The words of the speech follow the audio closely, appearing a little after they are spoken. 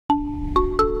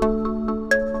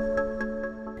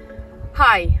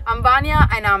Hi, I'm Vania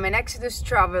and I'm an Exodus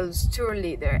Travels tour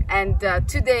leader, and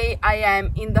today I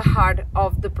am in the heart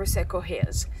of the Prosecco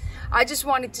Hills. I just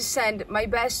wanted to send my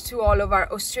best to all of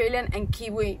our Australian and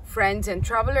Kiwi friends and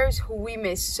travelers who we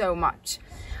miss so much.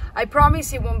 I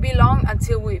promise it won't be long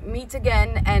until we meet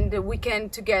again and we can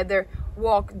together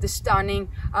walk the stunning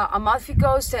Amalfi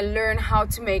Coast and learn how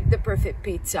to make the perfect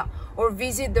pizza, or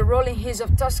visit the rolling hills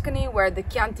of Tuscany where the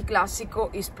Chianti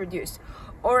Classico is produced,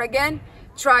 or again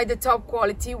try the top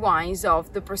quality wines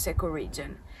of the Prosecco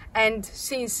region. And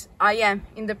since I am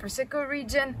in the Prosecco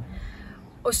region,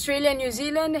 Australia and New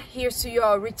Zealand, here's to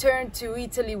your return to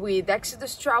Italy with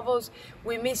Exodus Travels.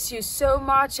 We miss you so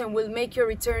much and we'll make your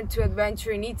return to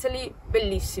adventure in Italy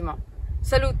bellissimo.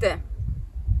 Salute!